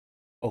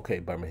Okay,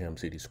 Birmingham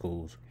City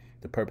Schools.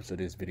 The purpose of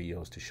this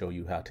video is to show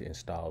you how to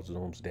install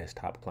Zoom's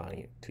desktop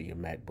client to your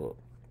MacBook.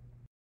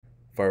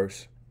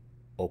 First,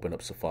 open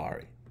up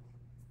Safari.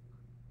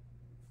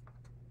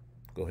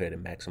 Go ahead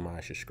and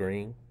maximize your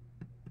screen.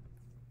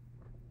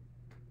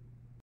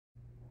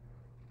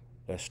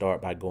 Let's start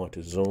by going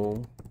to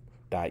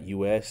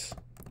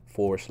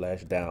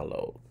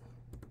zoom.us/download.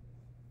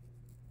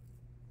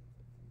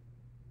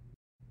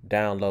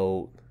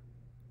 Download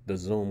the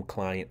Zoom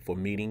client for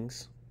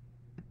meetings.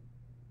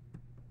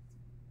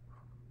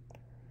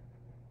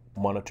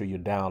 Monitor your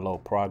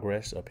download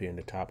progress up here in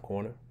the top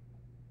corner.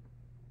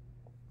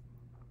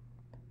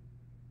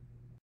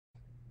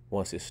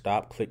 Once it's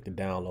stopped, click the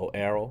download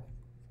arrow.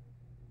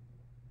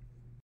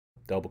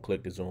 Double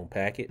click the Zoom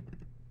packet.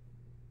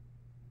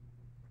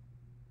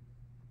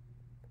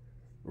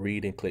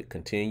 Read and click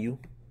continue.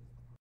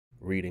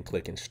 Read and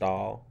click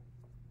install.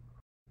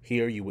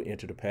 Here you will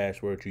enter the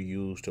password you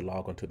use to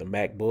log onto the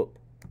MacBook.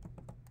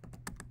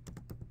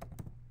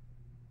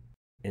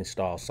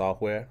 Install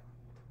software.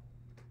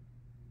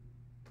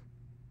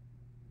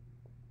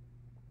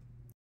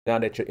 Now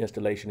that your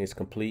installation is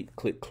complete,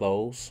 click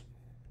close.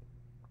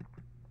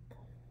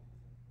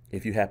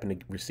 If you happen to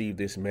receive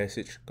this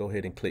message, go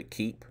ahead and click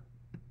keep.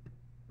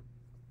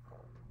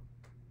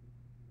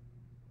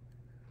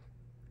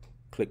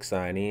 Click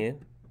sign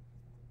in.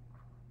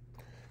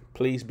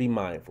 Please be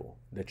mindful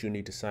that you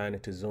need to sign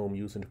into Zoom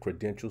using the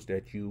credentials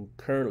that you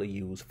currently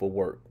use for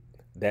work.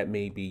 That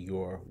may be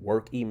your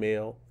work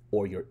email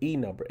or your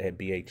e-number at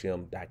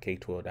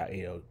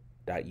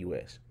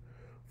bhm.k12.al.us.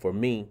 For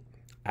me,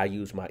 I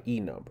use my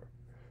e-number,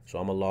 so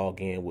I'm gonna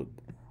log in with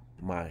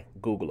my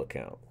Google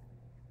account.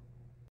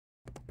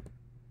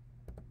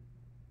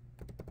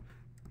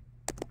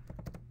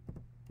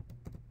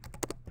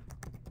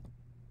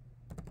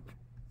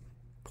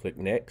 Click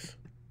next.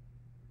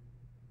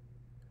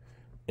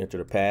 Enter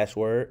the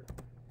password.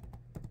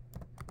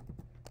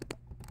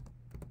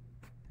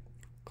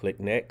 Click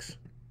next.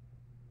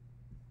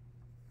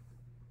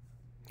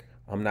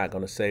 I'm not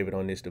going to save it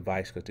on this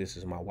device because this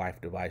is my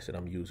wife's device that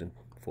I'm using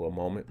for a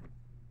moment.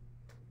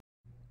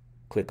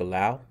 Click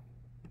allow.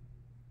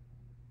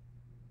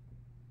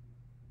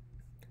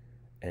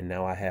 And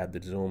now I have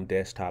the Zoom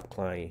desktop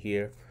client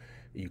here.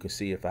 You can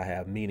see if I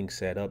have meetings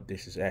set up,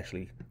 this is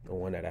actually the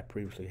one that I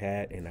previously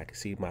had, and I can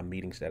see my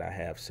meetings that I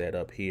have set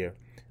up here.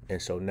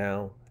 And so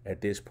now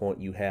at this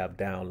point you have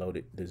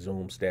downloaded the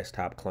Zoom's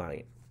desktop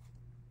client.